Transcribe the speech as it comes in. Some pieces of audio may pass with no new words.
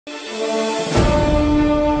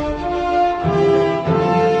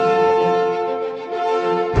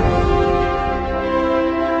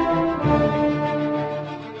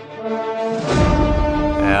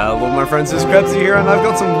Hello my friends, it's Krebs here, and I've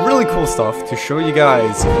got some really cool stuff to show you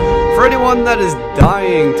guys. For anyone that is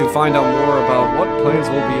dying to find out more about what planes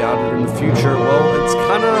will be added in the future, well, it's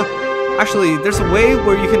kinda... Actually, there's a way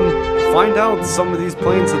where you can find out some of these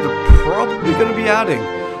planes that they're probably going to be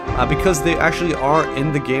adding. Because they actually are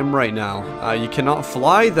in the game right now. You cannot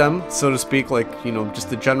fly them, so to speak, like, you know,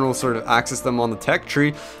 just the general sort of access them on the tech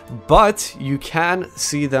tree, but you can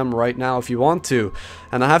see them right now if you want to.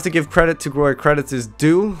 And I have to give credit to where credit is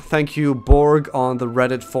due. Thank you, Borg, on the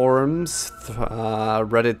Reddit forums,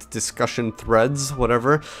 Reddit discussion threads,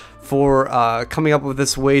 whatever, for coming up with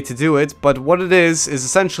this way to do it. But what it is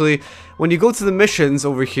essentially, when you go to the missions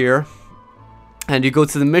over here, and you go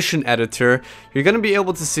to the mission editor, you're going to be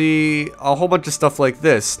able to see a whole bunch of stuff like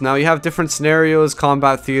this. Now you have different scenarios,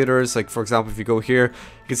 combat theaters, like for example if you go here,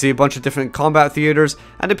 you can see a bunch of different combat theaters,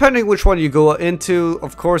 and depending which one you go into,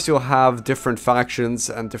 of course you'll have different factions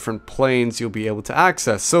and different planes you'll be able to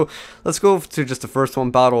access. So let's go to just the first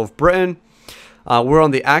one, Battle of Britain. We're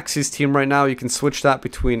on the Axis team right now. You can switch that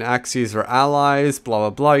between Axis or Allies, blah blah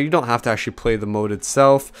blah. You don't have to actually play the mode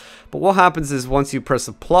itself, but what happens is once you press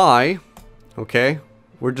apply, okay,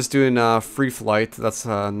 we're just doing free flight. That's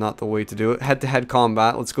not the way to do it. Head-to-head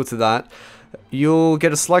combat. Let's go to that. You'll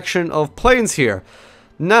get a selection of planes here.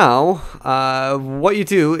 Now, what you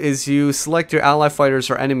do is you select your ally fighters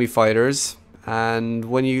or enemy fighters, and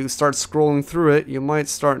when you start scrolling through it, you might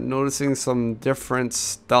start noticing some different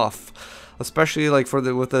stuff. Especially like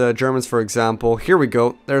with the Germans, for example. Here we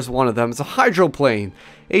go. There's one of them. It's a hydroplane.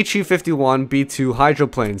 HE-51 B2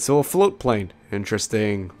 hydroplane. So a float plane.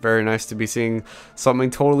 Interesting. Very nice to be seeing something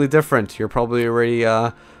totally different. You're probably already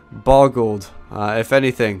boggled, if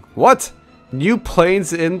anything. What? New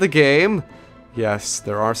planes in the game? Yes,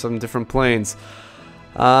 there are some different planes.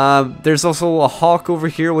 There's also a Hawk over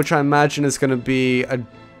here, which I imagine is going to be an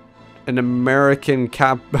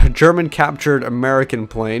German captured American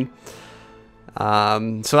plane.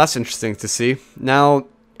 So that's interesting to see. Now,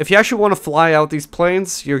 if you actually want to fly out these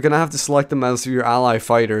planes, you're going to have to select them as your ally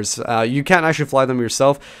fighters. You can't actually fly them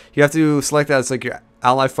yourself. You have to select that as like your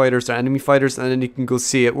ally fighters or enemy fighters, and then you can go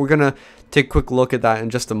see it. We're going to take a quick look at that in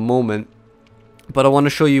just a moment. But I want to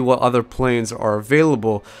show you what other planes are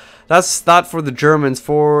available. That's that for the Germans.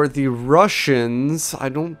 For the Russians, I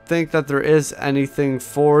don't think that there is anything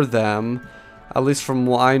for them. At least from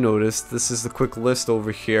what I noticed. This is the quick list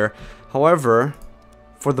over here. However,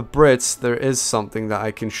 for the Brits, there is something that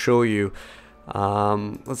I can show you.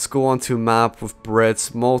 Let's go on to map with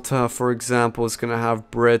Brits. Malta, for example, is going to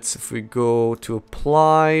have Brits. If we go to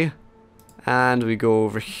apply, and we go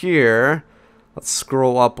over here, let's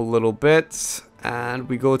scroll up a little bit, and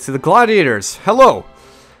we go to the Gladiators. Hello!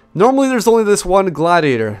 Normally there's only this one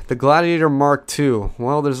Gladiator, the Gladiator Mark II.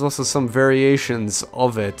 Well, there's also some variations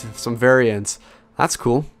of it, some variants. That's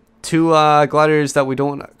cool. Two Gladiators that we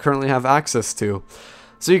don't currently have access to.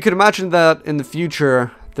 So you could imagine that in the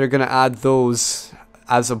future, they're going to add those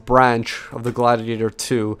as a branch of the Gladiator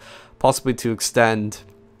 2, possibly to extend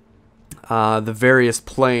the various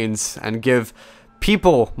planes and give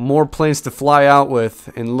people more planes to fly out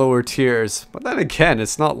with in lower tiers. But then again,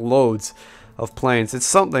 it's not loads of planes. It's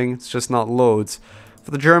something, it's just not loads.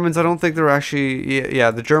 For the Germans, I don't think they're actually...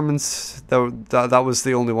 Yeah, the Germans, that was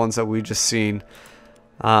the only ones that we just seen.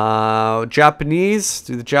 Japanese,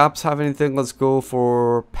 do the Japs have anything? Let's go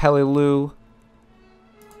for Peleliu.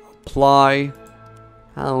 Apply.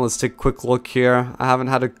 Let's take a quick look here. I haven't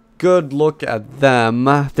had a good look at them.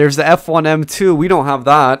 There's the F1M2. We don't have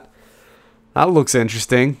that. That looks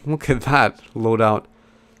interesting. Look at that loadout.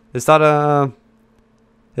 Is that a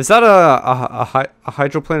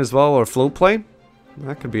hydroplane as well, or a float plane?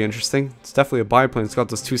 That could be interesting. It's definitely a biplane. It's got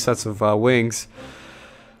those two sets of wings.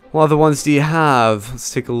 What other ones do you have?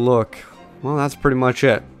 Let's take a look. Well, that's pretty much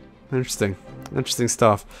it. Interesting. Interesting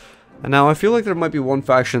stuff. And now I feel like there might be one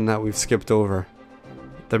faction that we've skipped over.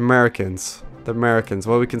 The Americans. The Americans.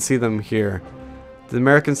 Well, we can see them here. Do the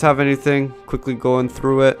Americans have anything? Quickly going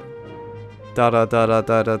through it.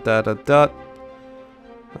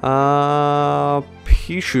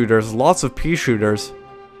 Pea shooters. Lots of pea shooters.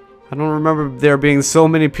 I don't remember there being so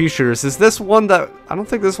many pea shooters. Is this one that... I don't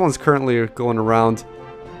think this one's currently going around.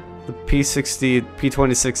 The P60,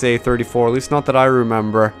 P26A34, at least not that I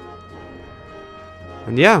remember.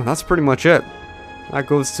 And yeah, that's pretty much it. That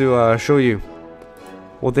goes to show you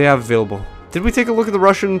what they have available. Did we take a look at the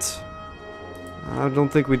Russians? I don't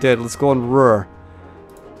think we did. Let's go on Ruhr.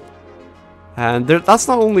 And that's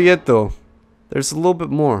not only it though. There's a little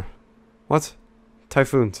bit more. What?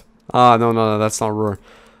 Typhoons. Ah, no, that's not Ruhr.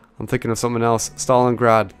 I'm thinking of something else.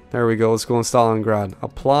 Stalingrad. There we go. Let's go on Stalingrad.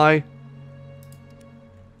 Apply.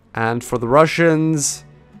 And for the Russians,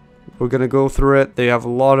 We're gonna go through it. They have a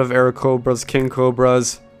lot of Air Cobras, King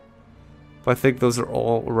Cobras. But I think those are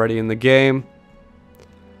all already in the game.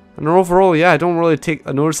 And overall, yeah, I don't really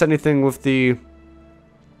notice anything with the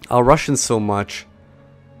Russians so much.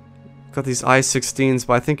 Got these I-16s,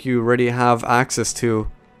 but I think you already have access to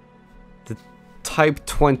the Type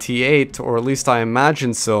 28, or at least I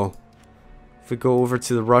imagine so. If we go over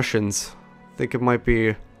to the Russians, I think it might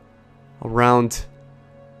be around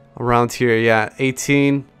here, yeah,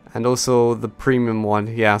 18, and also the premium one,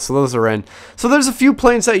 yeah, so those are in. So there's a few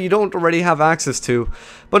planes that you don't already have access to,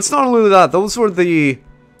 but it's not only that, those were the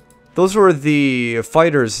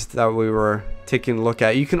fighters that we were taking a look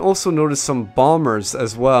at. You can also notice some bombers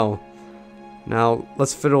as well. Now,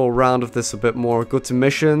 let's fiddle around with this a bit more. Go to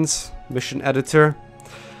missions, mission editor.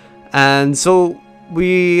 And so,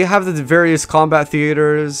 we have the various combat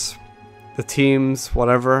theaters, the teams,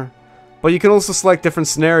 whatever. But you can also select different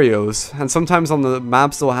scenarios. And sometimes on the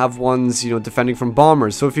maps, they'll have ones, you know, defending from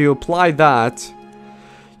bombers. So if you apply that,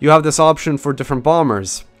 you have this option for different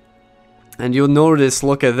bombers. And you'll notice,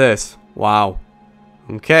 look at this. Wow.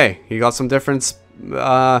 Okay, you got some different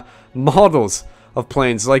models of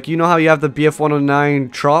planes. Like, you know how you have the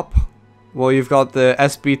BF-109 Trop? Well, you've got the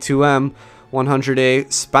SB-2M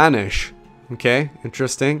 100A Spanish. Okay,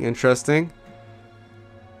 interesting.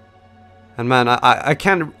 And man, I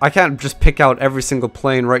can't just pick out every single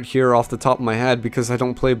plane right here off the top of my head because I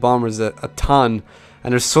don't play bombers a ton.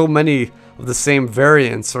 And there's so many of the same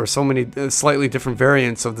variants, or so many slightly different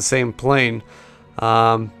variants of the same plane.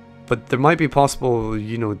 But there might be possible,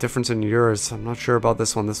 you know, difference in yours. I'm not sure about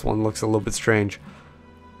this one. This one looks a little bit strange.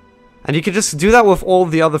 And you can just do that with all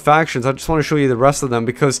the other factions. I just want to show you the rest of them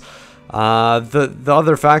because the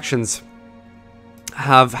other factions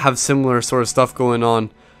have similar sort of stuff going on.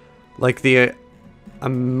 Like the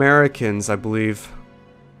Americans, I believe.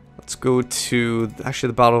 Let's go to actually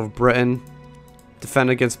the Battle of Britain. Defend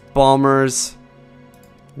against bombers.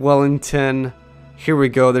 Wellington. Here we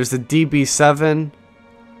go. There's the DB-7.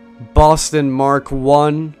 Boston Mark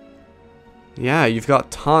 1. Yeah, you've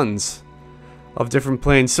got tons of different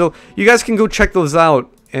planes. So you guys can go check those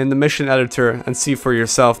out in the mission editor and see for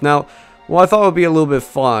yourself. Now, what I thought would be a little bit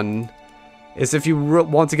fun is if you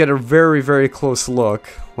want to get a very, very close look.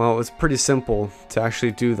 Well, it's pretty simple to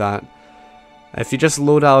actually do that. If you just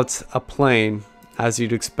load out a plane, as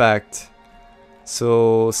you'd expect.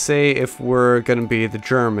 So, say if we're gonna be the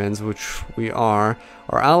Germans, which we are,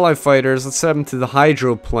 our Allied fighters, let's set them to the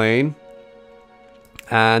hydroplane.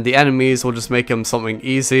 And the enemies, will just make them something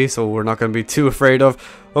easy, so we're not gonna be too afraid of.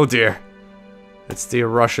 Oh dear. It's the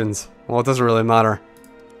Russians. Well, it doesn't really matter.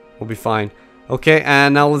 We'll be fine. Okay,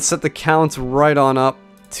 and now let's set the count right on up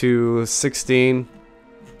to 16.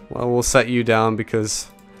 Well, we'll set you down because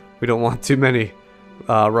we don't want too many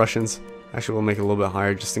Russians. Actually, we'll make it a little bit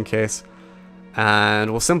higher just in case.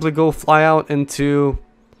 And we'll simply go fly out into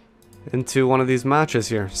one of these matches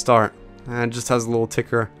here. Start. And it just has a little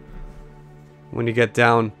ticker when you get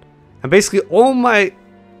down. And basically all my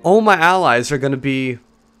allies are going to be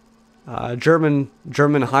German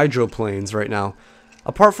hydroplanes right now.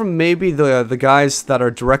 Apart from maybe the guys that are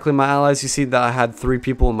directly my allies. You see that I had 3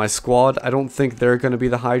 people in my squad. I don't think they're going to be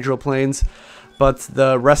the hydroplanes, but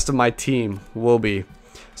the rest of my team will be.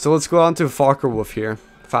 So let's go on to Focke-Wulf here.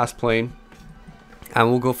 Fast plane. And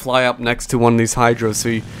we'll go fly up next to one of these hydros so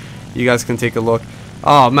you guys can take a look.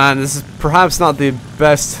 Oh man, this is perhaps not the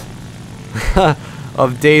best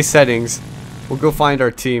of day settings. We'll go find our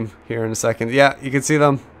team here in a second. Yeah, you can see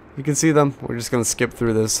them. You can see them. We're just going to skip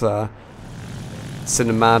through this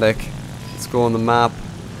cinematic. Let's go on the map.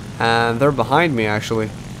 And they're behind me actually.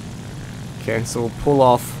 Okay, so we'll pull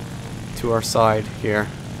off to our side here.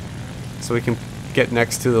 So we can get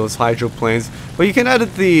next to those hydroplanes. But you can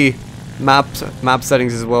edit the map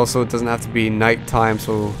settings as well, so it doesn't have to be nighttime,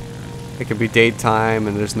 so it can be daytime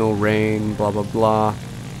and there's no rain, blah blah blah.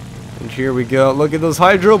 And here we go. Look at those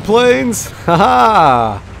hydroplanes.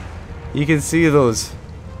 Haha! You can see those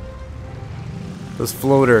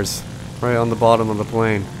floaters right on the bottom of the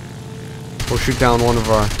plane. We'll shoot down one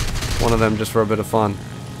of them just for a bit of fun.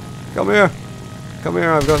 Come here. Come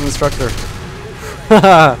here, I've got an instructor.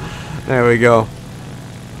 There we go.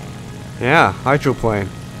 Yeah, hydroplane.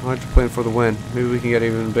 Hydroplane for the win. Maybe we can get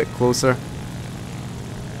even a bit closer.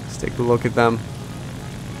 Let's take a look at them.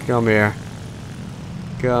 Come here.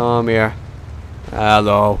 Come here.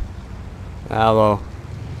 Hello. Hello.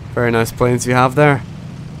 Very nice planes you have there.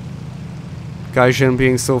 Gaijin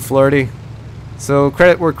being so flirty. So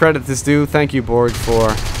credit where credit is due. Thank you, Borg, for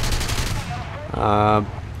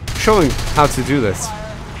showing how to do this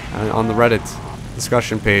on the Reddit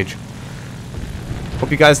discussion page. Hope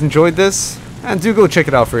you guys enjoyed this. And do go check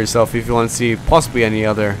it out for yourself if you want to see possibly any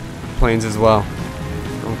other planes as well.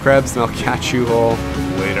 I'm Krebs, and I'll catch you all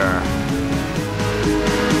later.